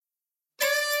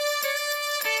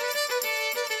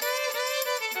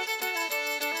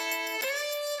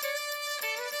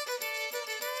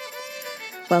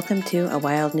Welcome to A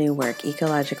Wild New Work,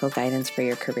 Ecological Guidance for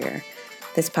Your Career.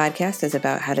 This podcast is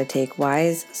about how to take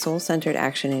wise, soul-centered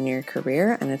action in your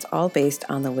career, and it's all based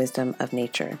on the wisdom of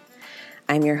nature.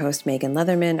 I'm your host, Megan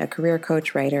Leatherman, a career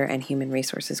coach, writer, and human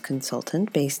resources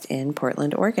consultant based in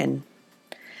Portland, Oregon.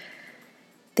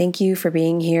 Thank you for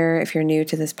being here. If you're new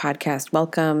to this podcast,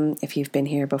 welcome. If you've been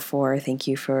here before, thank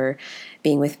you for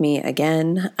being with me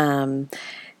again.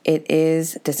 It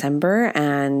is December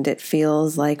and it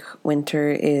feels like winter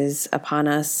is upon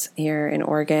us here in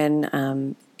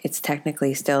Oregon. It's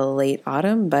technically still late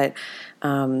autumn, but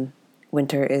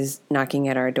winter is knocking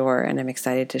at our door, and I'm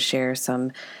excited to share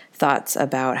some thoughts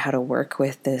about how to work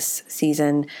with this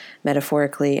season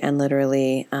metaphorically and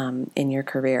literally in your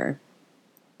career.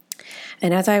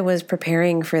 And as I was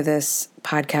preparing for this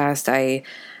podcast, I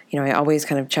always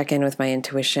kind of check in with my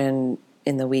intuition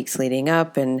in the weeks leading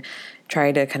up and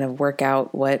try to kind of work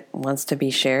out what wants to be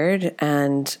shared.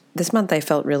 And this month I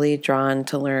felt really drawn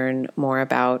to learn more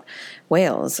about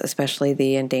whales, especially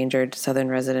the endangered southern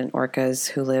resident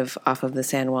orcas who live off of the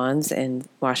San Juans in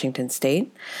Washington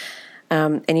State.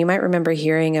 And you might remember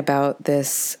hearing about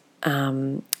this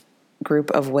group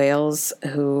of whales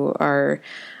who are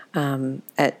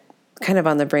at kind of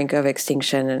on the brink of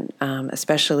extinction,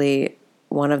 especially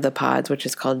one of the pods, which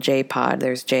is called J pod.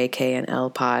 There's J, K, and L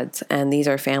pods, and these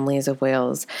are families of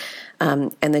whales.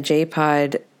 And the J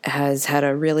pod has had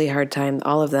a really hard time.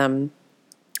 All of them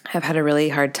have had a really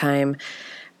hard time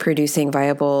producing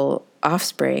viable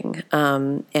offspring.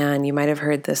 And you might have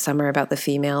heard this summer about the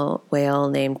female whale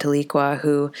named Tahlequah,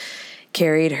 who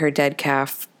carried her dead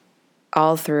calf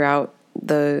all throughout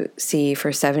the sea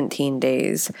for 17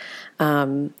 days.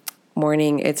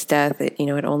 Mourning its death, it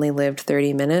only lived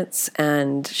 30 minutes,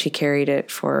 and she carried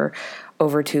it for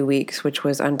over 2 weeks, which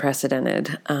was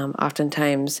unprecedented.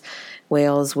 Oftentimes,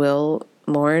 whales will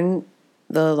mourn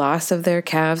the loss of their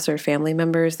calves or family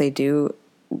members. They do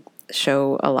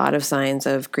show a lot of signs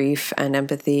of grief and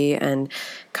empathy and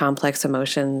complex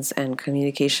emotions and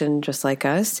communication, just like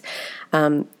us.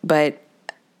 But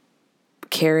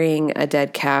carrying a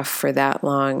dead calf for that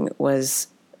long was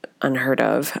unheard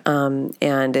of.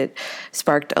 And it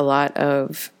sparked a lot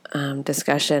of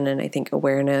discussion and I think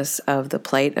awareness of the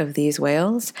plight of these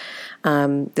whales.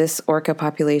 This orca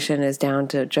population is down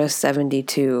to just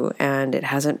 72, and it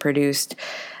hasn't produced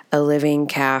a living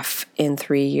calf in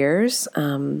 3 years.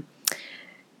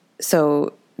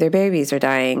 So their babies are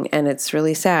dying, and it's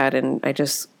really sad. And I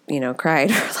just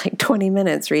cried for like 20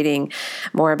 minutes reading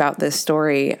more about this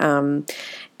story. And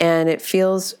it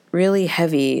feels really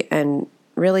heavy and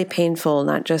really painful,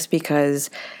 not just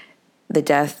because the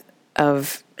death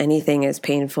of anything is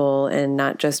painful, and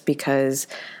not just because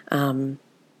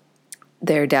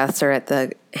their deaths are at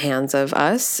the hands of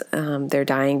us. They're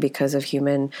dying because of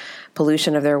human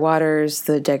pollution of their waters,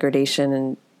 the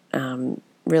degradation and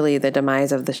really the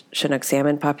demise of the Chinook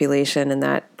salmon population in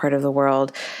that part of the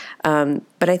world.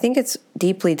 But I think it's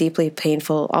deeply, deeply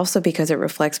painful also because it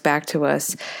reflects back to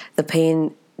us the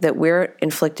pain that we're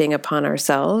inflicting upon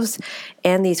ourselves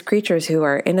and these creatures who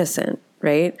are innocent,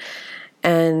 right?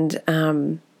 And,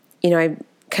 I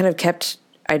kind of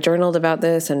I journaled about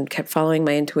this and kept following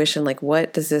my intuition, like,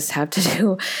 what does this have to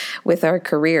do with our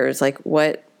careers? Like,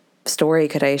 what story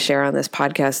could I share on this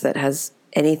podcast that has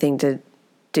anything to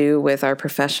do with our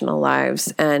professional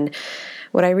lives? And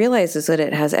what I realized is that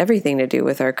it has everything to do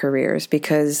with our careers,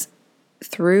 because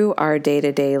through our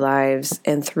day-to-day lives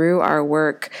and through our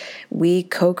work, we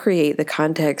co-create the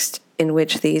context in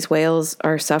which these whales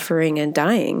are suffering and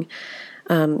dying.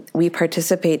 We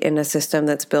participate in a system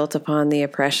that's built upon the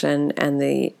oppression and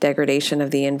the degradation of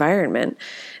the environment,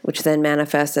 which then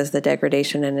manifests as the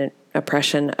degradation and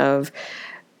oppression of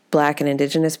Black and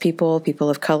Indigenous people,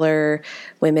 people of color,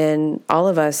 women, all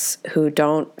of us who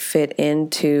don't fit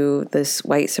into this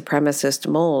white supremacist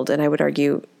mold. And I would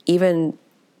argue even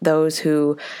those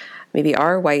who maybe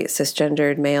are white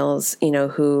cisgendered males,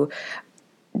 who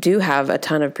do have a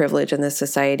ton of privilege in this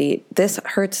society, this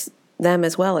hurts them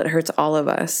as well. It hurts all of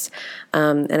us.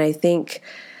 And I think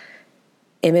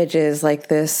images like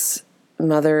this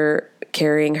mother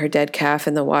carrying her dead calf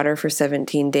in the water for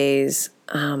 17 days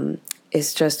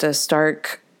is just a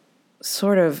stark,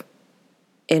 sort of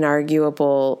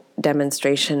inarguable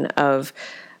demonstration of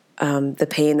the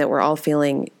pain that we're all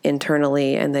feeling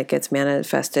internally and that gets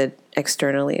manifested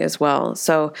externally as well.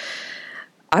 So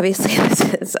obviously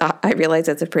I realize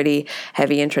it's a pretty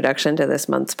heavy introduction to this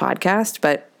month's podcast,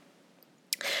 but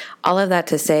all of that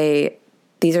to say,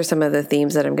 these are some of the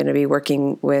themes that I'm going to be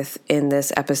working with in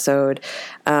this episode.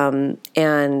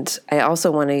 And I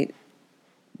also want to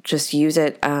just use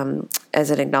it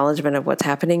as an acknowledgement of what's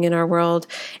happening in our world,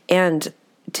 and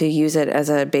to use it as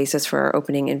a basis for our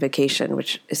opening invocation,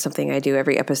 which is something I do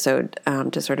every episode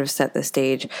to sort of set the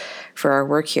stage for our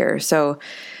work here. So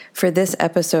for this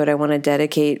episode, I want to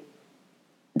dedicate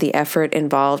the effort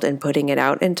involved in putting it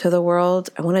out into the world.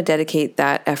 I want to dedicate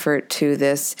that effort to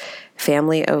this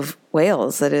family of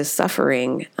whales that is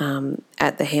suffering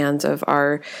at the hands of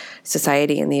our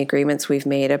society and the agreements we've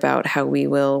made about how we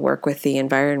will work with the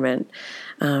environment.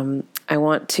 I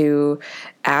want to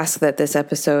ask that this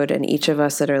episode and each of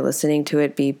us that are listening to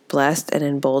it be blessed and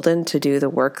emboldened to do the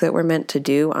work that we're meant to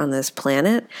do on this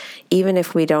planet, even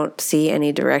if we don't see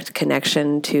any direct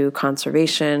connection to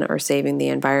conservation or saving the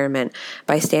environment.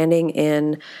 By standing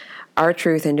in our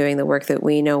truth and doing the work that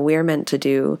we know we're meant to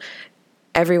do,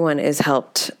 everyone is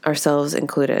helped, ourselves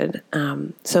included.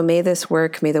 So may this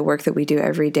work, may the work that we do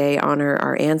every day honor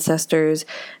our ancestors,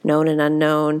 known and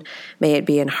unknown. May it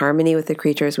be in harmony with the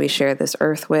creatures we share this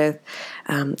earth with.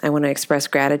 I want to express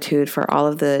gratitude for all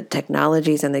of the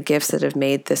technologies and the gifts that have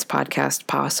made this podcast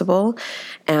possible.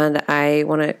 And I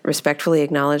want to respectfully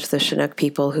acknowledge the Chinook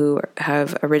people who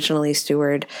have originally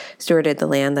stewarded the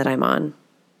land that I'm on.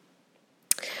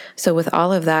 So with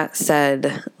all of that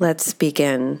said, let's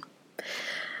begin.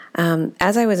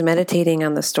 As I was meditating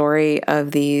on the story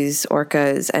of these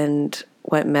orcas and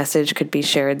what message could be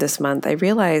shared this month, I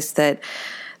realized that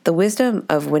the wisdom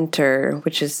of winter,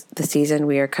 which is the season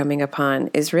we are coming upon,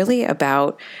 is really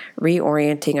about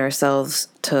reorienting ourselves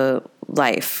to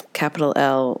life, capital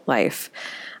L, life.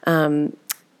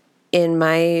 In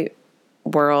my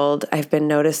world, I've been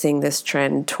noticing this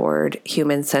trend toward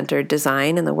human-centered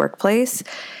design in the workplace,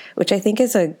 which I think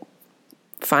is a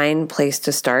fine place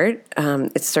to start.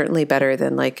 It's certainly better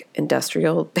than like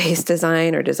industrial-based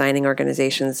design or designing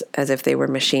organizations as if they were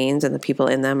machines and the people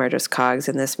in them are just cogs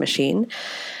in this machine.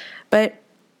 But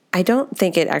I don't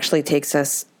think it actually takes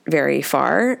us very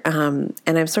far. And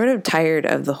I'm sort of tired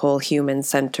of the whole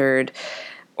human-centered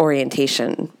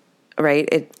orientation, right?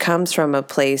 It comes from a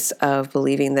place of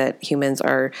believing that humans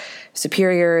are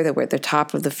superior, that we're at the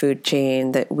top of the food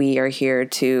chain, that we are here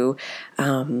to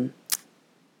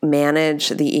manage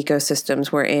the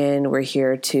ecosystems we're in. We're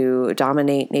here to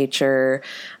dominate nature.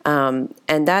 And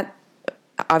that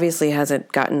obviously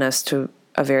hasn't gotten us to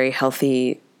a very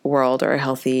healthy world or a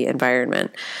healthy environment.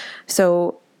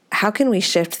 So how can we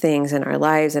shift things in our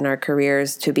lives and our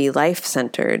careers to be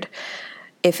life-centered?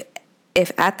 If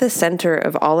at the center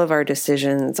of all of our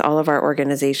decisions, all of our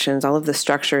organizations, all of the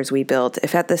structures we built,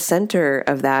 if at the center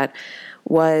of that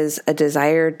was a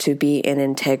desire to be in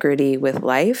integrity with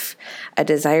life, a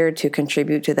desire to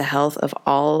contribute to the health of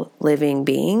all living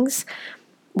beings,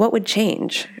 what would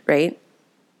change, right?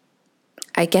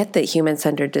 I get that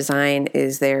human-centered design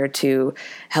is there to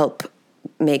help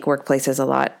make workplaces a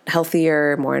lot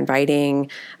healthier, more inviting,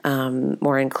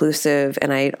 more inclusive,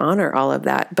 and I honor all of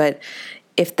that. But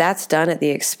if that's done at the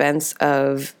expense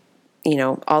of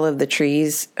all of the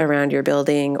trees around your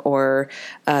building or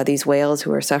these whales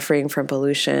who are suffering from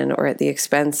pollution, or at the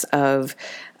expense of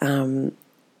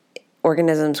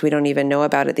organisms we don't even know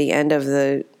about at the end of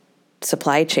the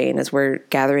supply chain as we're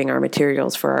gathering our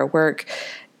materials for our work,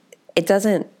 it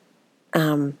doesn't,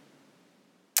 that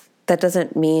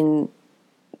doesn't mean,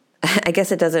 I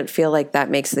guess it doesn't feel like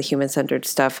that makes the human-centered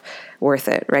stuff worth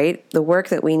it, right? The work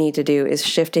that we need to do is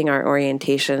shifting our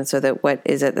orientation so that what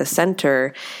is at the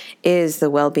center is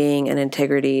the well-being and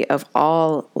integrity of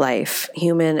all life,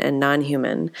 human and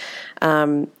non-human.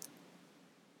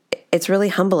 It's really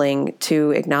humbling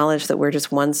to acknowledge that we're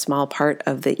just one small part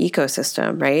of the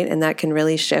ecosystem, right? And that can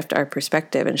really shift our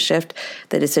perspective and shift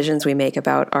the decisions we make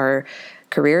about our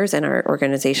careers and our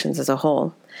organizations as a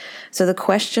whole. So the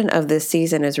question of this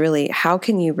season is really, how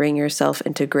can you bring yourself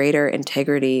into greater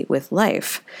integrity with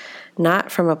life?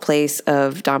 Not from a place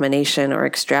of domination or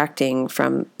extracting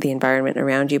from the environment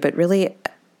around you, but really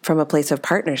from a place of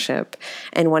partnership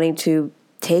and wanting to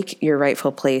take your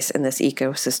rightful place in this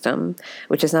ecosystem,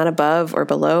 which is not above or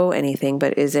below anything,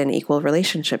 but is in equal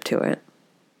relationship to it.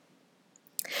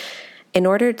 In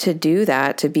order to do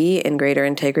that, to be in greater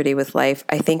integrity with life,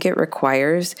 I think it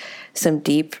requires some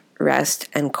deep rest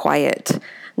and quiet.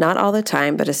 Not all the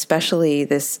time, but especially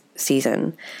this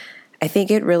season. I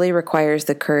think it really requires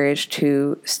the courage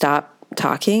to stop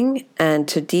talking and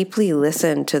to deeply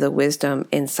listen to the wisdom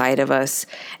inside of us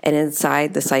and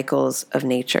inside the cycles of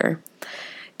nature.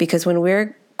 Because when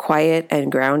we're quiet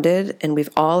and grounded, and we've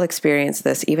all experienced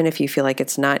this, even if you feel like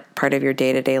it's not part of your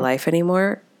day-to-day life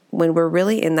anymore, when we're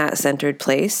really in that centered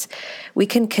place, we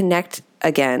can connect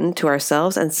again to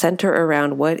ourselves and center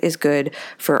around what is good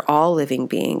for all living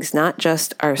beings, not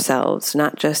just ourselves,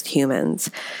 not just humans.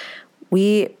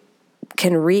 We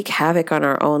can wreak havoc on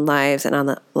our own lives and on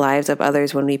the lives of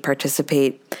others when we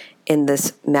participate in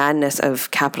this madness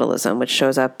of capitalism, which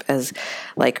shows up as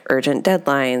like urgent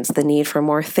deadlines, the need for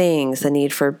more things, the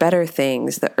need for better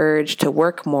things, the urge to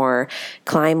work more,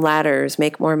 climb ladders,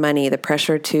 make more money, the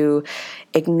pressure to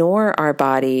ignore our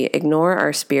body, ignore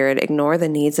our spirit, ignore the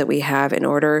needs that we have in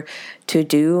order to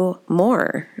do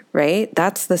more, right?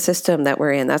 That's the system that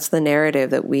we're in. That's the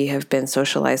narrative that we have been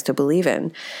socialized to believe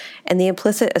in. And the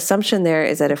implicit assumption there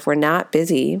is that if we're not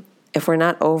busy, if we're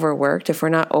not overworked, if we're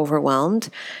not overwhelmed,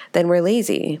 then we're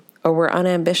lazy, or we're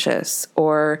unambitious,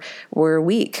 or we're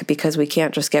weak because we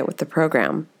can't just get with the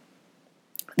program.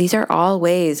 These are all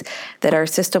ways that our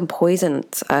system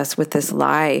poisons us with this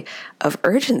lie of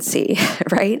urgency,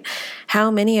 right?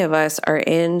 How many of us are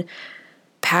in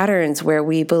patterns where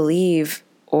we believe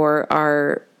or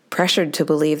are pressured to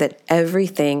believe that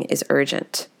everything is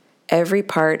urgent? Every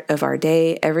part of our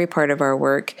day, every part of our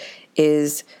work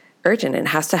is urgent and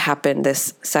has to happen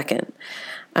this second.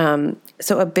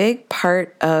 So a big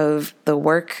part of the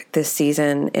work this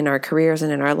season in our careers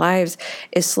and in our lives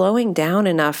is slowing down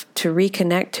enough to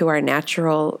reconnect to our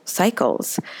natural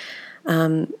cycles.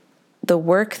 The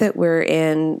work that we're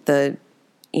in, the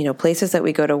places that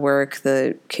we go to work,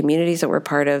 the communities that we're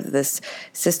part of, this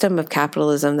system of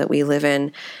capitalism that we live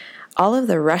in, all of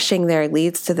the rushing there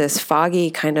leads to this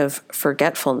foggy kind of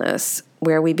forgetfulness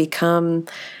where we become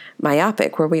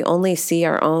myopic, where we only see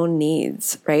our own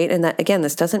needs, right? And that, again,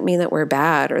 this doesn't mean that we're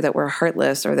bad or that we're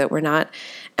heartless or that we're not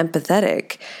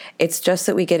empathetic. It's just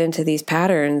that we get into these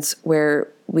patterns where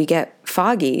we get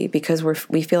foggy because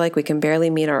we feel like we can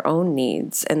barely meet our own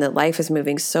needs, and that life is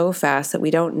moving so fast that we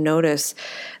don't notice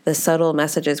the subtle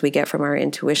messages we get from our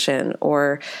intuition,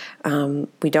 or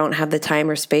we don't have the time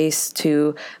or space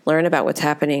to learn about what's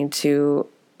happening to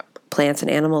plants and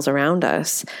animals around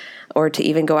us, or to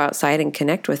even go outside and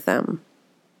connect with them.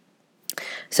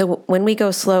 So when we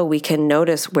go slow, we can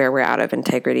notice where we're out of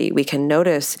integrity. We can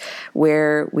notice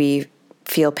where we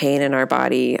feel pain in our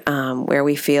body, where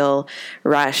we feel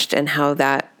rushed, and how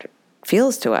that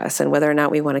feels to us, and whether or not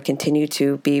we want to continue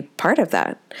to be part of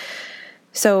that.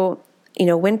 So,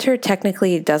 winter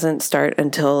technically doesn't start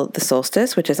until the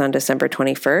solstice, which is on December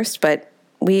 21st, but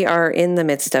we are in the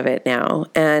midst of it now.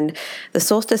 And the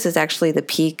solstice is actually the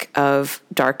peak of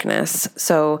darkness.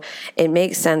 So it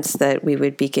makes sense that we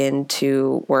would begin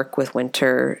to work with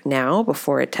winter now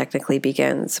before it technically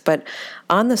begins. But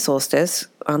on the solstice,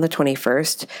 on the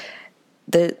 21st,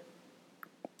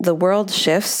 the world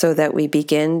shifts so that we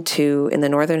begin to, in the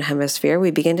northern hemisphere, we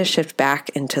begin to shift back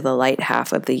into the light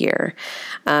half of the year.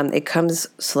 It comes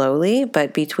slowly,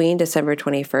 but between December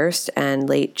 21st and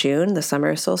late June, the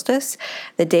summer solstice,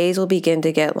 the days will begin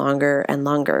to get longer and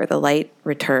longer. The light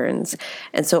returns.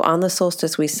 And so on the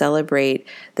solstice, we celebrate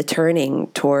the turning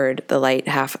toward the light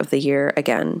half of the year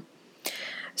again.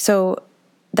 So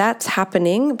that's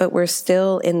happening, but we're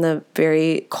still in the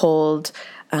very cold,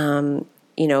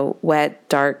 wet,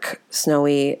 dark,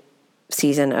 snowy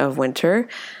season of winter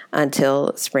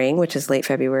until spring, which is late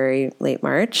February, late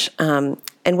March. And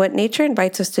what nature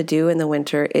invites us to do in the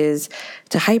winter is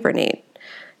to hibernate,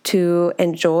 to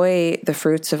enjoy the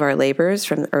fruits of our labors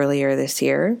from earlier this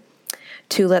year,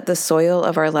 to let the soil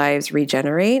of our lives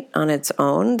regenerate on its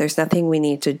own. There's nothing we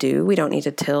need to do. We don't need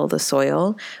to till the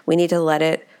soil. We need to let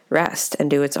it rest and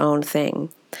do its own thing.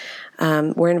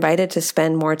 We're invited to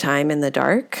spend more time in the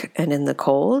dark and in the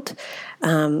cold.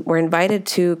 We're invited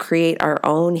to create our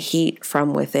own heat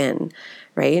from within,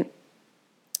 right?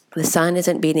 The sun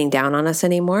isn't beating down on us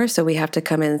anymore, so we have to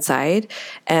come inside.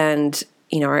 And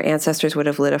our ancestors would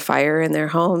have lit a fire in their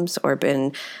homes or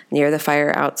been near the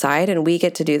fire outside, and we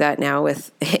get to do that now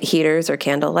with heaters or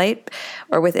candlelight,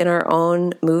 or within our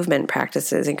own movement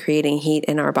practices and creating heat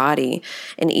in our body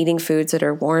and eating foods that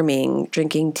are warming,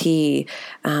 drinking tea,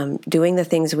 doing the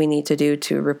things we need to do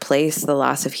to replace the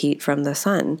loss of heat from the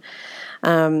sun.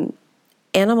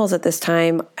 Animals at this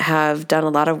time have done a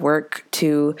lot of work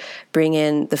to bring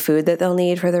in the food that they'll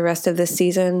need for the rest of this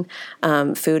season.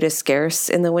 Food is scarce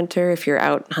in the winter if you're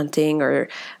out hunting or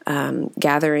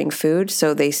gathering food,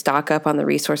 so they stock up on the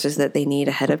resources that they need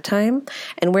ahead of time.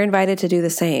 And we're invited to do the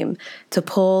same, to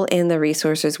pull in the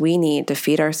resources we need to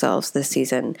feed ourselves this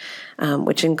season,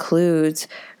 which includes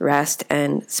rest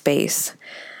and space.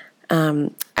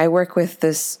 I work with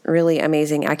this really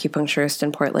amazing acupuncturist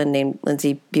in Portland named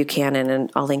Lindsay Buchanan,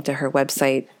 and I'll link to her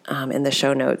website in the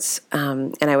show notes.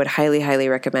 And I would highly, highly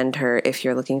recommend her if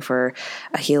you're looking for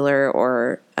a healer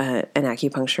or an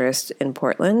acupuncturist in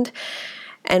Portland.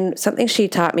 And something she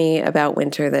taught me about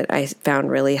winter that I found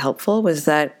really helpful was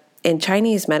that in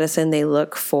Chinese medicine, they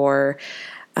look for,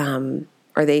 or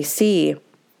they see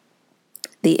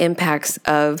the impacts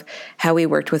of how we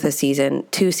worked with a season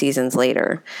 2 seasons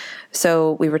later.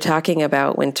 So we were talking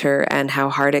about winter and how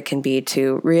hard it can be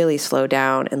to really slow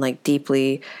down and like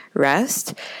deeply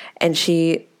rest. And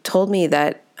she told me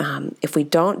that if we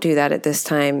don't do that at this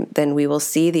time, then we will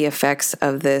see the effects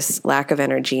of this lack of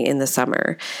energy in the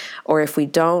summer. Or if we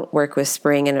don't work with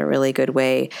spring in a really good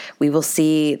way, we will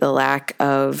see the lack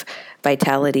of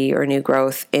vitality or new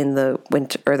growth in the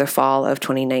winter or the fall of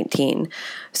 2019.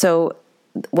 So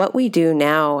what we do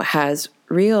now has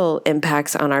real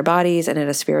impacts on our bodies and at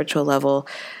a spiritual level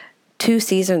 2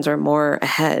 seasons or more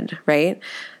ahead, right?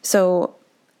 So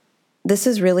this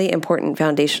is really important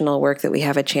foundational work that we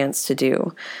have a chance to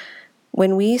do.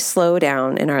 When we slow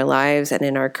down in our lives and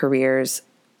in our careers,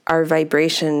 our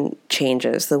vibration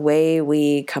changes. The way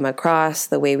we come across,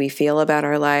 the way we feel about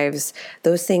our lives,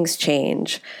 those things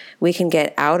change. We can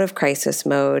get out of crisis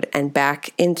mode and back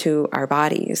into our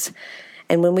bodies.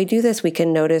 And when we do this, we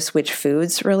can notice which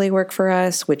foods really work for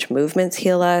us, which movements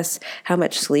heal us, how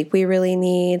much sleep we really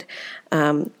need.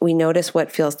 We notice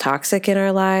what feels toxic in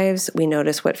our lives. We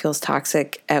notice what feels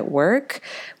toxic at work.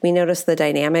 We notice the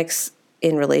dynamics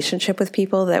in relationship with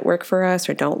people that work for us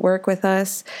or don't work with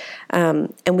us.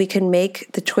 And we can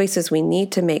make the choices we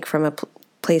need to make from a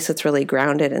place that's really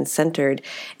grounded and centered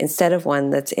instead of one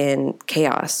that's in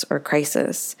chaos or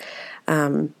crisis.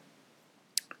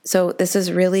 So this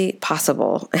is really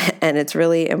possible and it's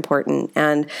really important.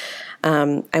 And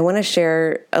I want to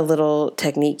share a little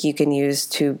technique you can use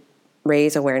to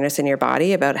raise awareness in your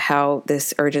body about how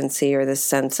this urgency or this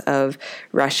sense of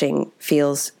rushing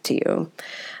feels to you.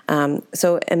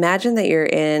 So imagine that you're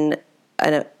in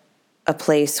a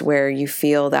place where you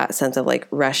feel that sense of like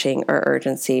rushing or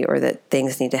urgency or that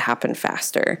things need to happen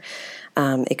faster.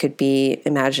 It could be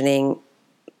imagining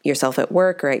yourself at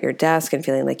work or at your desk and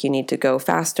feeling like you need to go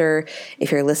faster.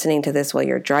 If you're listening to this while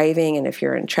you're driving and if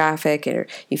you're in traffic and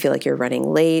you feel like you're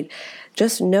running late,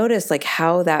 just notice like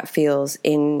how that feels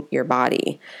in your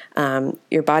body.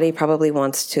 Your body probably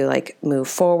wants to like move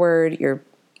forward. You're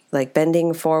like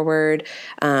bending forward.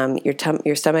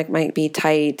 Your stomach might be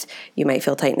tight. You might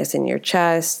feel tightness in your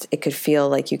chest. It could feel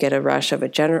like you get a rush of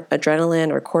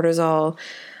adrenaline or cortisol.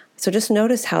 So just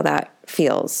notice how that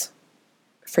feels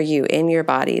for you in your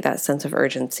body, that sense of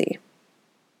urgency.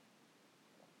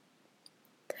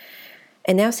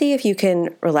 And now see if you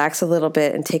can relax a little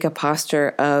bit and take a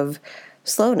posture of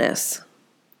slowness,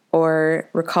 or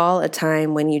recall a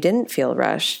time when you didn't feel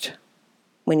rushed,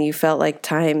 when you felt like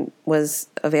time was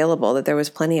available, that there was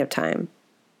plenty of time.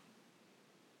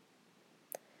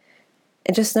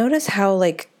 And just notice how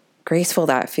like graceful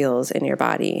that feels in your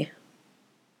body.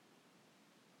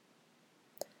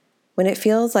 When it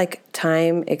feels like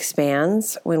time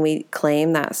expands, when we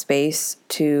claim that space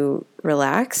to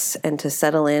relax and to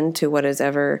settle into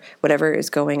whatever is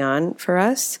going on for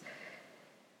us,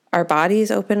 our bodies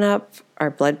open up,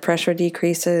 our blood pressure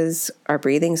decreases, our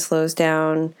breathing slows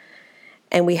down,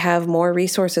 and we have more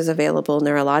resources available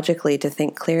neurologically to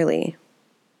think clearly.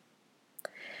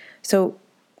 So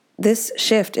this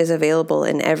shift is available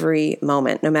in every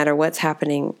moment, no matter what's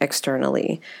happening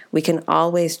externally. We can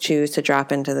always choose to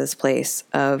drop into this place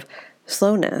of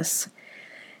slowness.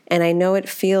 And I know it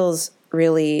feels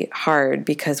really hard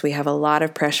because we have a lot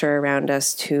of pressure around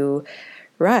us to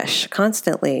rush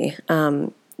constantly.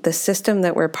 The system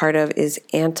that we're part of is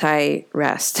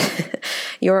anti-rest.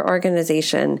 Your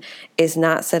organization is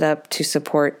not set up to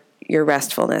support your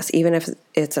restfulness, even if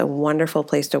it's a wonderful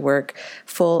place to work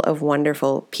full of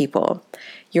wonderful people.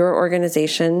 Your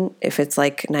organization, if it's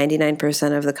like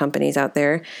 99% of the companies out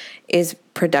there, is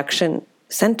production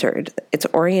centered. It's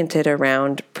oriented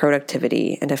around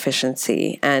productivity and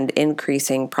efficiency and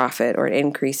increasing profit or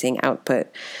increasing output,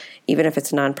 even if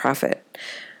it's nonprofit.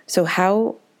 So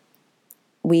how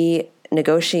we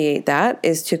negotiate that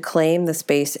is to claim the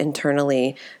space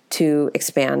internally to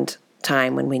expand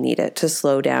time when we need it, to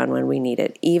slow down when we need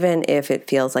it, even if it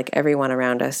feels like everyone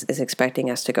around us is expecting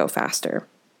us to go faster.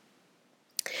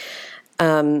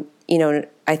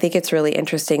 I think it's really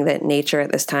interesting that nature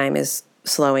at this time is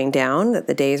slowing down, that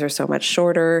the days are so much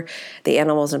shorter, the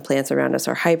animals and plants around us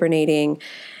are hibernating,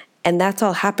 and that's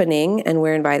all happening, and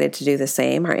we're invited to do the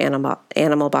same. Our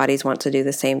animal bodies want to do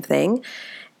the same thing.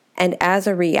 And as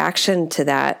a reaction to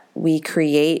that, we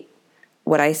create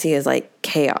what I see as like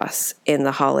chaos in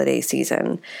the holiday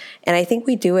season. And I think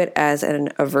we do it as an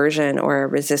aversion or a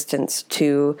resistance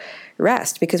to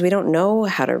rest because we don't know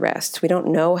how to rest. We don't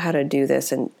know how to do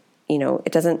this. And,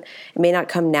 it may not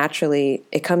come naturally.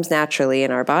 It comes naturally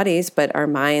in our bodies, but our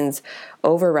minds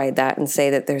override that and say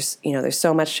that there's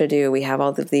so much to do. We have all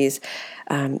of these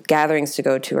gatherings to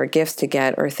go to, or gifts to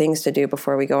get, or things to do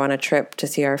before we go on a trip to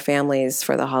see our families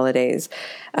for the holidays.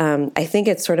 I think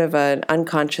it's sort of an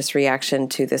unconscious reaction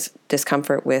to this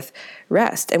discomfort with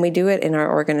rest. And we do it in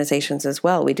our organizations as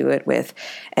well. We do it with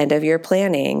end of year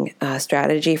planning,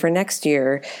 strategy for next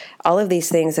year, all of these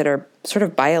things that are sort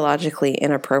of biologically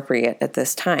inappropriate at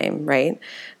this time, right?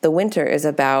 The winter is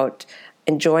about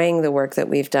enjoying the work that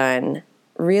we've done,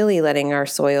 really letting our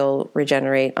soil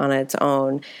regenerate on its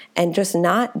own, and just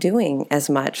not doing as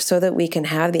much so that we can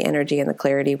have the energy and the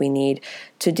clarity we need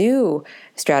to do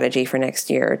strategy for next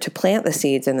year, to plant the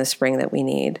seeds in the spring that we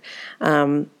need.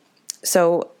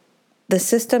 So the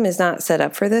system is not set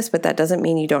up for this, but that doesn't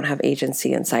mean you don't have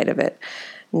agency inside of it.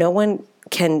 No one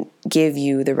can give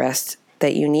you the rest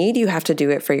that you need. You have to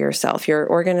do it for yourself. Your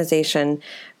organization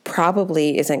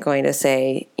probably isn't going to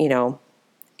say,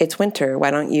 it's winter,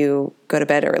 why don't you go to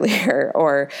bed earlier,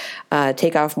 or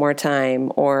take off more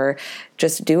time, or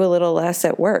just do a little less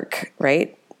at work,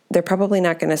 right? They're probably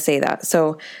not going to say that.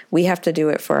 So we have to do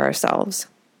it for ourselves.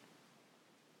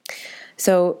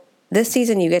 So this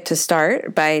season you get to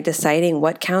start by deciding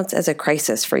what counts as a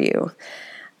crisis for you.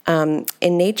 In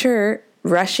nature,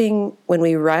 when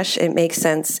we rush, it makes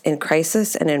sense in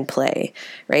crisis and in play,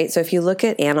 right? So if you look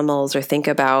at animals or think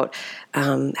about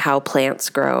how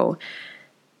plants grow,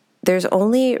 there's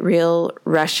only real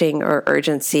rushing or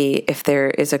urgency if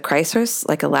there is a crisis,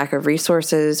 like a lack of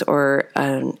resources or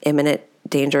an imminent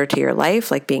danger to your life,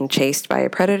 like being chased by a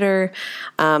predator,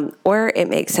 or it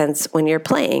makes sense when you're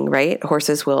playing, right?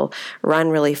 Horses will run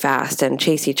really fast and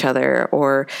chase each other,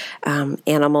 or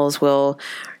animals will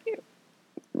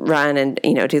run and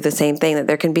do the same thing. That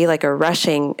there can be like a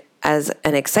rushing as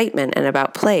an excitement and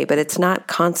about play, but it's not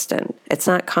constant. It's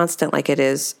not constant like it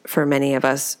is for many of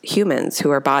us humans who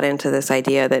are bought into this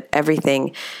idea that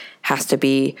everything has to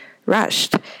be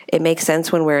rushed. It makes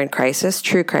sense when we're in crisis,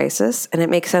 true crisis, and it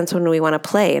makes sense when we want to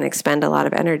play and expend a lot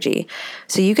of energy.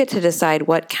 So you get to decide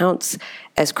what counts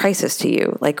as crisis to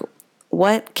you. Like,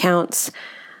 what counts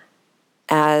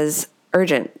as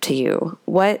urgent to you?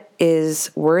 What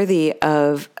is worthy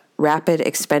of rapid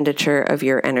expenditure of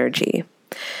your energy?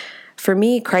 For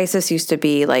me, crisis used to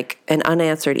be like an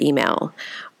unanswered email,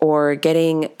 or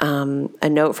getting a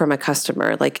note from a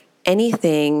customer. Like,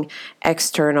 anything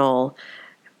external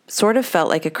sort of felt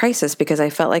like a crisis because I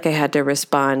felt like I had to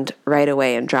respond right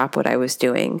away and drop what I was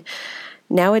doing.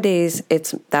 Nowadays,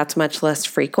 that's much less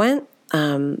frequent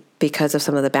because of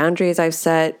some of the boundaries I've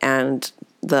set and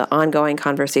the ongoing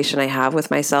conversation I have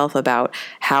with myself about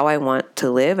how I want to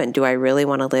live, and do I really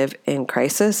want to live in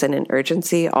crisis and in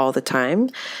urgency all the time?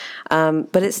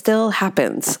 But it still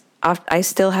happens. I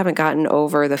still haven't gotten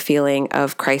over the feeling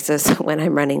of crisis when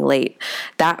I'm running late.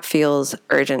 That feels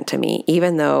urgent to me,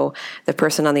 even though the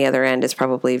person on the other end is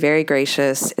probably very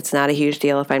gracious. It's not a huge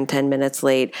deal if I'm 10 minutes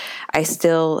late. I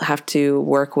still have to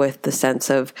work with the sense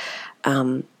of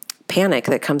panic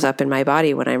that comes up in my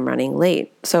body when I'm running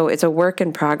late. So it's a work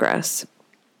in progress.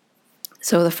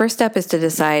 So the first step is to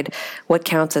decide what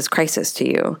counts as crisis to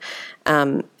you.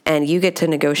 And you get to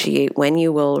negotiate when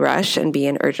you will rush and be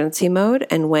in urgency mode,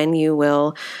 and when you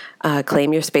will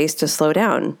claim your space to slow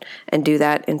down and do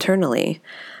that internally.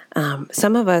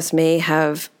 Some of us may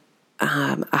have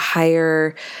a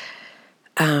higher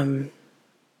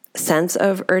sense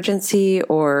of urgency,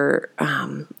 or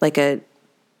like a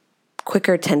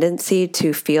quicker tendency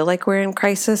to feel like we're in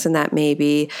crisis, and that may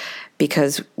be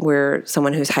because we're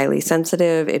someone who's highly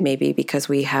sensitive. It may be because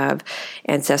we have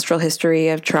ancestral history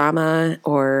of trauma,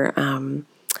 or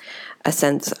a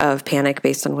sense of panic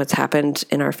based on what's happened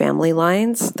in our family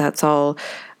lines. That's all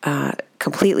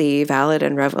completely valid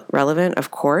and relevant, of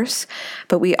course,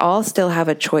 but we all still have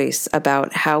a choice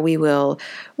about how we will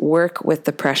work with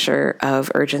the pressure of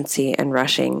urgency and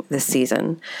rushing this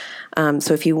season.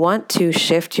 So if you want to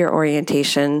shift your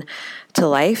orientation to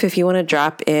life, if you want to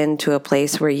drop into a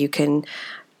place where you can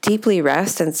deeply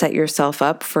rest and set yourself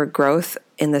up for growth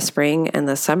in the spring and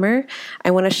the summer,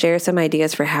 I want to share some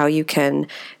ideas for how you can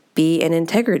be in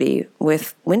integrity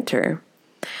with winter.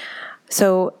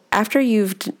 So after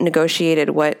you've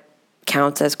negotiated what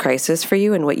counts as crisis for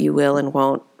you and what you will and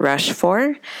won't rush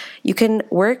for, you can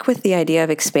work with the idea of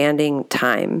expanding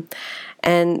time.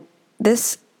 And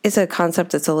this is a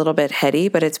concept that's a little bit heady,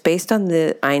 but it's based on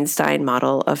the Einstein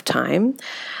model of time.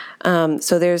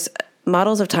 So there's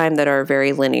models of time that are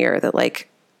very linear, that like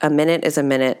a minute is a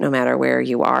minute no matter where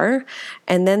you are.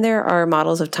 And then there are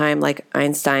models of time like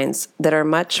Einstein's that are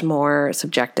much more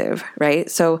subjective, right?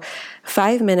 So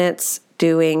 5 minutes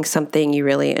doing something you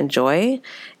really enjoy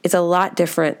is a lot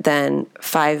different than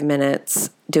 5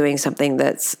 minutes doing something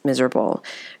that's miserable,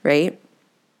 right?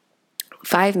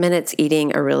 5 minutes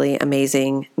eating a really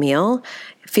amazing meal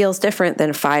feels different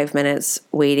than 5 minutes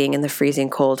waiting in the freezing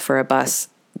cold for a bus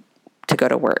to go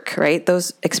to work, right?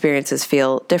 Those experiences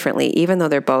feel differently, even though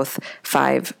they're both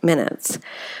 5 minutes.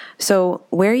 So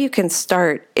where you can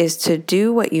start is to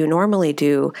do what you normally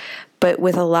do, but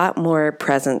with a lot more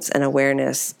presence and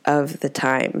awareness of the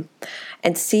time.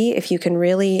 And see if you can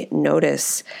really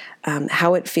notice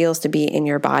how it feels to be in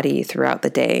your body throughout the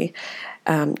day.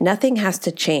 Nothing has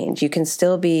to change. You can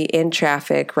still be in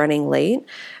traffic running late,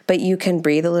 but you can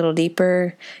breathe a little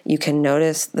deeper. You can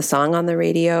notice the song on the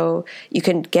radio. You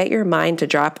can get your mind to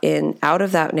drop in out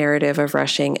of that narrative of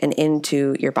rushing and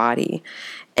into your body.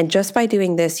 And just by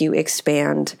doing this, you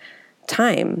expand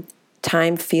time.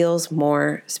 Time feels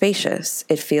more spacious.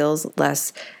 It feels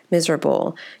less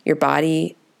miserable. Your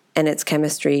body and its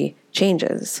chemistry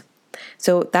changes.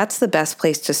 So that's the best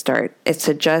place to start. It's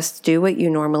to just do what you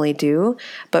normally do,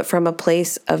 but from a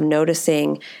place of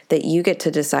noticing that you get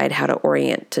to decide how to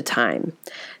orient to time.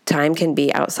 Time can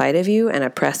be outside of you and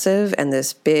oppressive and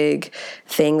this big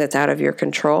thing that's out of your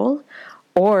control,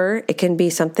 or it can be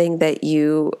something that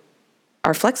you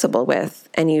are flexible with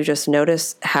and you just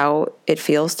notice how it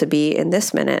feels to be in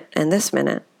this minute and this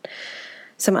minute.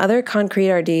 Some other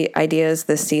concrete ideas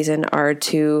this season are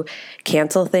to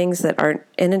cancel things that aren't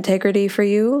in integrity for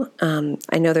you.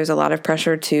 I know there's a lot of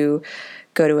pressure to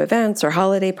go to events or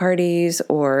holiday parties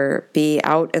or be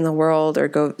out in the world or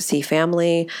go see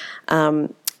family.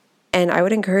 And I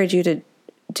would encourage you to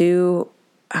do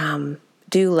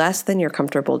less than you're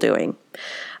comfortable doing.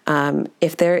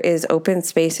 If there is open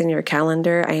space in your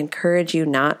calendar, I encourage you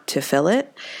not to fill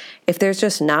it. If there's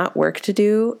just not work to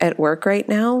do at work right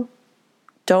now,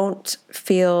 don't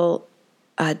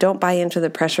buy into the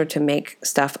pressure to make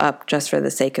stuff up just for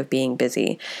the sake of being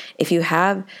busy. If you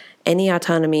have any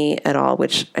autonomy at all,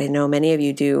 which I know many of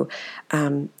you do,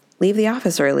 leave the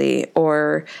office early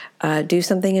or do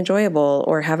something enjoyable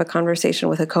or have a conversation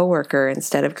with a coworker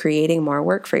instead of creating more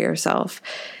work for yourself.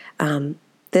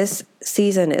 This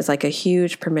season is like a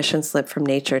huge permission slip from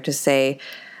nature to say,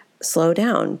 slow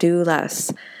down, do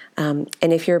less. And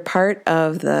if you're part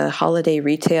of the holiday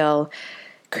retail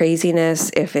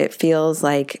craziness, if it feels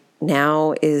like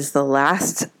now is the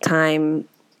last time,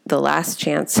 the last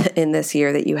chance in this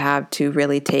year that you have to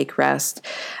really take rest,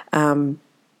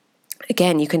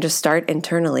 again, you can just start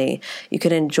internally. You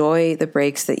can enjoy the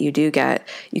breaks that you do get.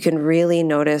 You can really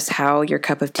notice how your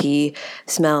cup of tea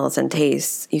smells and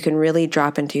tastes. You can really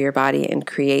drop into your body and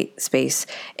create space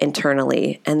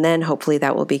internally. And then hopefully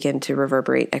that will begin to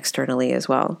reverberate externally as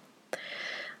well.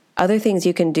 Other things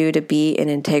you can do to be in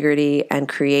integrity and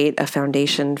create a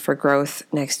foundation for growth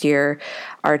next year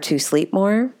are to sleep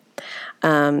more,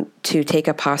 to take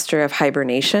a posture of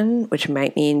hibernation, which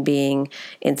might mean being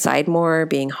inside more,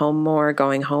 being home more,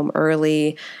 going home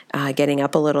early, getting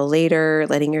up a little later,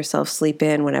 letting yourself sleep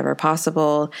in whenever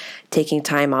possible, taking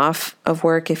time off of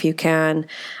work if you can.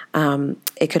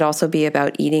 It could also be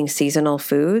about eating seasonal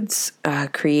foods,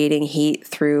 creating heat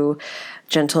through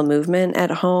gentle movement at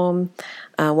home.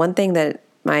 One thing that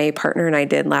my partner and I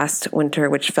did last winter,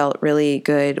 which felt really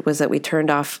good, was that we turned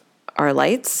off our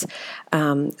lights.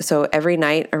 So every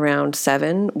night around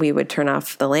 7, we would turn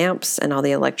off the lamps and all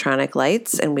the electronic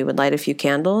lights, and we would light a few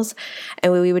candles,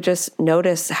 and we would just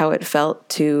notice how it felt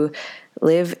to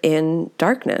live in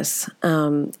darkness.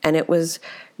 And it was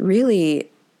really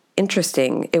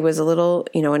interesting. It was a little,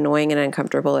 annoying and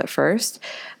uncomfortable at first,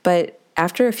 but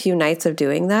after a few nights of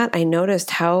doing that, I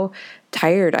noticed how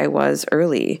tired I was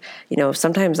early.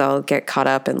 Sometimes I'll get caught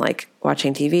up in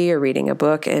watching TV or reading a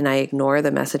book, and I ignore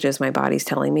the messages my body's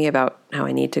telling me about how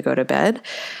I need to go to bed.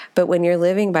 But when you're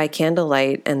living by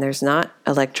candlelight and there's not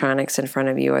electronics in front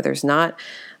of you, or there's not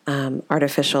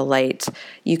artificial light,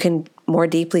 you can more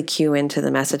deeply cue into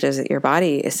the messages that your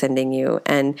body is sending you.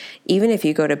 And even if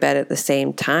you go to bed at the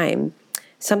same time,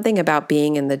 something about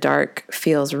being in the dark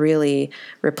feels really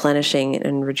replenishing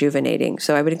and rejuvenating.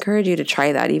 So I would encourage you to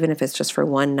try that, even if it's just for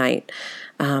one night,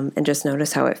 and just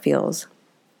notice how it feels.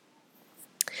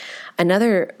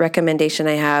 Another recommendation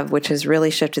I have, which has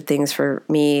really shifted things for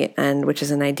me, and which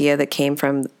is an idea that came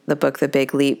from the book, The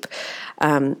Big Leap,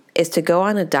 is to go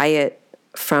on a diet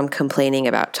from complaining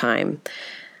about time.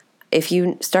 If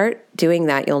you start doing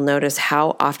that, you'll notice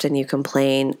how often you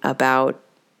complain about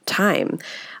time.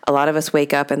 A lot of us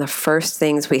wake up and the first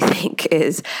things we think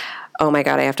is, oh my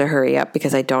God, I have to hurry up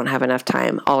because I don't have enough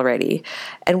time already.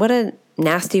 And what a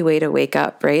nasty way to wake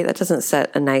up, right? That doesn't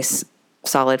set a nice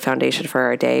solid foundation for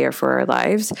our day or for our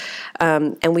lives.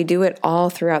 And we do it all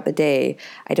throughout the day.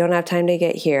 I don't have time to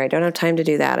get here. I don't have time to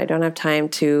do that. I don't have time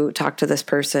to talk to this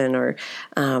person or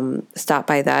stop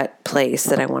by that place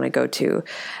that I want to go to.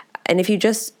 And if you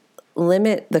just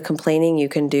limit the complaining you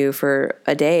can do for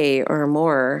a day or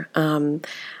more,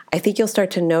 I think you'll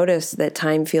start to notice that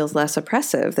time feels less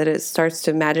oppressive, that it starts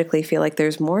to magically feel like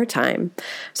there's more time.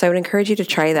 So I would encourage you to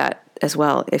try that as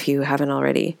well if you haven't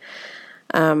already.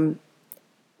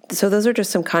 So those are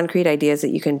just some concrete ideas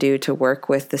that you can do to work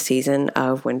with the season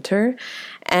of winter.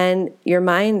 And your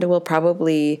mind will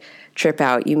probably trip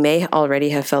out. You may already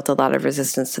have felt a lot of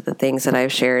resistance to the things that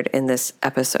I've shared in this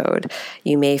episode.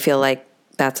 You may feel like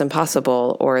that's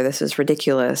impossible, or this is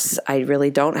ridiculous. I really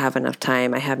don't have enough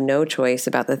time. I have no choice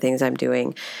about the things I'm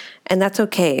doing. And that's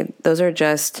okay. Those are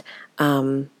just,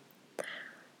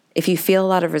 if you feel a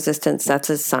lot of resistance, that's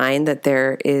a sign that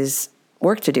there is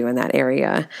work to do in that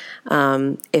area.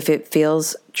 If it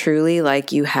feels truly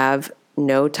like you have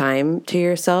no time to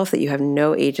yourself, that you have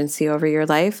no agency over your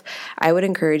life, I would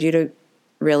encourage you to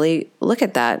really look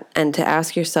at that and to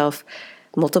ask yourself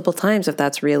multiple times if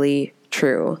that's really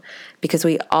true, because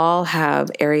we all have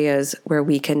areas where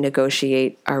we can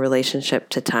negotiate our relationship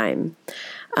to time.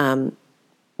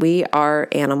 We are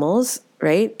animals,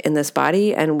 right, in this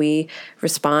body, and we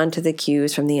respond to the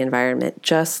cues from the environment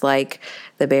just like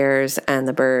the bears and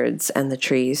the birds and the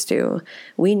trees do.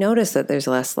 We notice that there's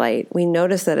less light. We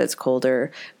notice that it's colder.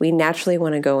 We naturally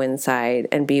want to go inside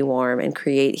and be warm and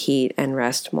create heat and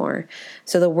rest more.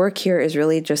 So the work here is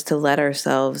really just to let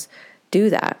ourselves do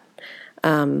that.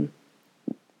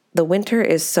 The winter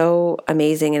is so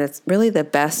amazing, and it's really the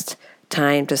best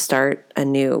time to start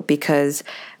anew, because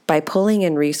by pulling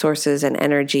in resources and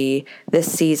energy this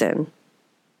season,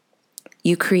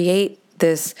 you create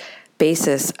this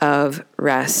basis of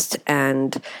rest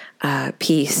and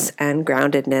peace and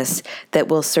groundedness that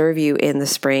will serve you in the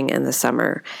spring and the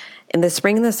summer. In the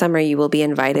spring and the summer, you will be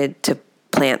invited to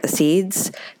plant the seeds,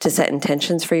 to set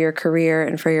intentions for your career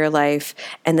and for your life.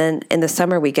 And then in the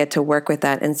summer, we get to work with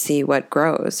that and see what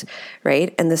grows,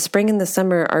 right? And the spring and the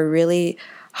summer are really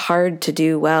hard to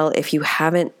do well if you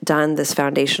haven't done this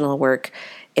foundational work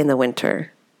in the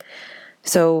winter.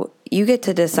 So you get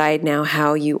to decide now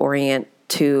how you orient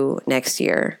to next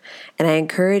year. And I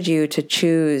encourage you to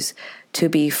choose to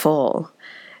be full.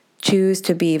 Choose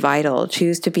to be vital.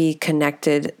 Choose to be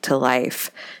connected to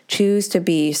life. Choose to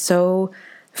be so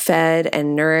fed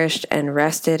and nourished and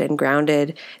rested and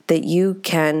grounded that you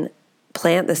can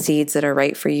plant the seeds that are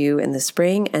right for you in the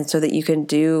spring, and so that you can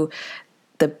do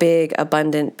the big,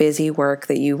 abundant, busy work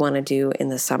that you want to do in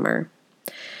the summer.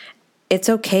 It's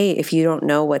okay if you don't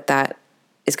know what that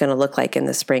is going to look like in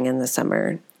the spring and the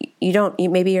summer.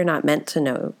 Maybe you're not meant to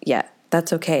know yet.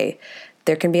 That's okay.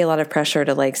 There can be a lot of pressure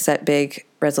to set big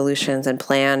resolutions and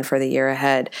plan for the year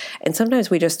ahead. And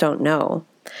sometimes we just don't know.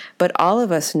 But all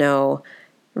of us know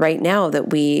right now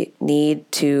that we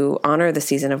need to honor the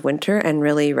season of winter and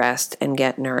really rest and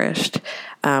get nourished.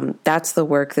 That's the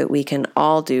work that we can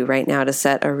all do right now to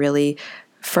set a really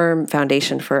firm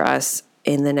foundation for us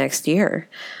in the next year.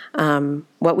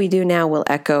 What we do now will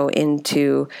echo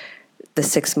into the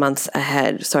 6 months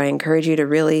ahead. So I encourage you to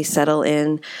really settle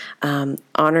in,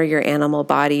 honor your animal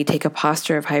body, take a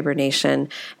posture of hibernation,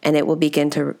 and it will begin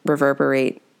to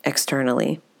reverberate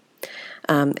externally.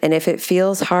 And if it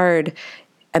feels hard,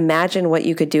 imagine what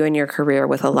you could do in your career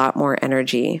with a lot more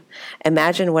energy.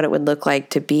 Imagine what it would look like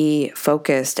to be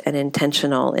focused and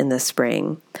intentional in the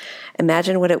spring.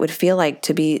 Imagine what it would feel like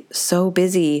to be so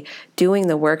busy doing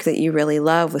the work that you really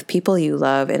love with people you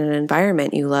love in an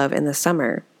environment you love in the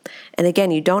summer. And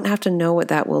again, you don't have to know what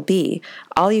that will be.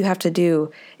 All you have to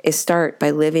do is start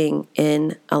by living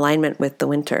in alignment with the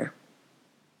winter.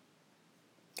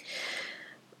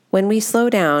 When we slow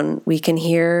down, we can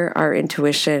hear our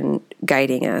intuition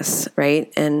guiding us,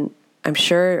 right? And I'm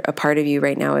sure a part of you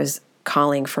right now is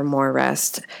calling for more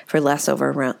rest, for less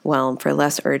overwhelm, for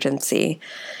less urgency.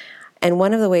 And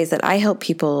one of the ways that I help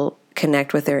people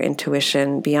connect with their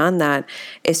intuition beyond that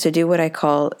is to do what I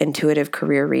call intuitive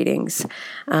career readings.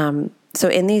 So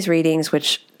in these readings,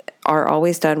 which are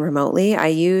always done remotely, I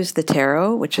use the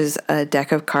tarot, which is a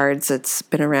deck of cards that's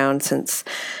been around since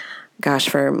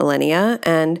for millennia.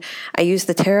 And I use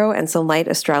the tarot and some light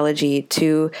astrology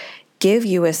to give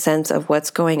you a sense of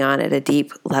what's going on at a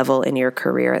deep level in your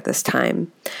career at this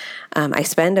time. I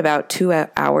spend about 2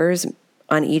 hours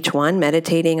on each one,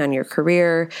 meditating on your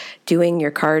career, doing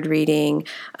your card reading,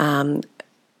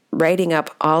 writing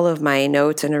up all of my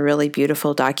notes in a really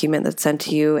beautiful document that's sent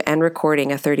to you, and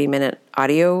recording a 30-minute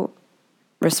audio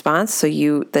response. So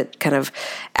that kind of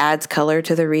adds color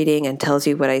to the reading and tells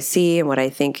you what I see and what I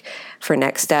think for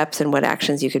next steps and what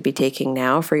actions you could be taking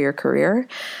now for your career.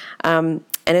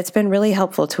 And it's been really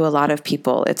helpful to a lot of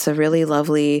people. It's a really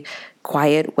lovely,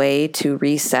 quiet way to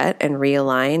reset and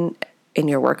realign in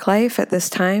your work life at this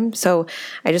time. So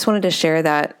I just wanted to share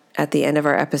that at the end of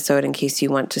our episode in case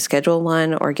you want to schedule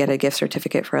one or get a gift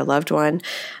certificate for a loved one,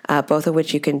 both of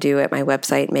which you can do at my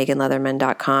website,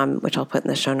 meganleatherman.com, which I'll put in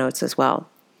the show notes as well.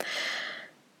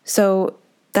 So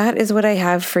that is what I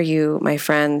have for you, my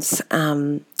friends.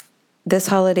 This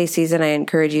holiday season, I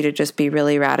encourage you to just be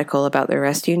really radical about the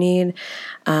rest you need.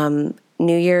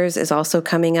 New Year's is also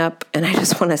coming up, and I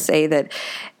just want to say that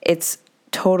it's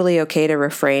totally okay to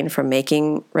refrain from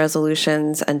making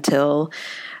resolutions until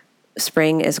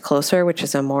spring is closer, which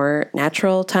is a more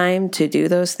natural time to do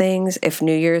those things. If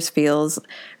New Year's feels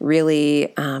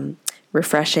really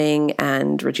refreshing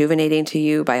and rejuvenating to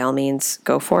you, by all means,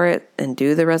 go for it and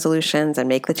do the resolutions and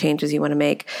make the changes you want to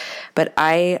make. But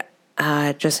I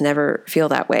just never feel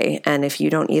that way. And if you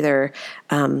don't either,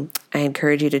 I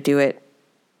encourage you to do it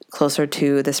closer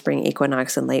to the spring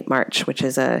equinox in late March, which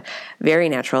is a very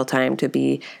natural time to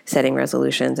be setting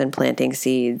resolutions and planting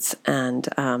seeds and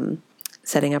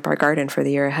setting up our garden for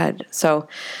the year ahead. So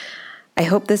I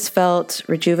hope this felt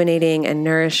rejuvenating and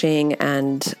nourishing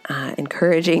and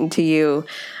encouraging to you.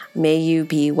 May you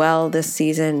be well this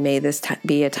season. May this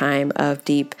be a time of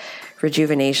deep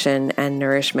rejuvenation and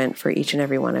nourishment for each and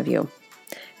every one of you.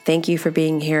 Thank you for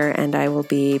being here, and I will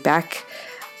be back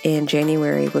in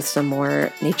January with some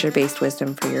more nature-based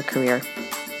wisdom for your career.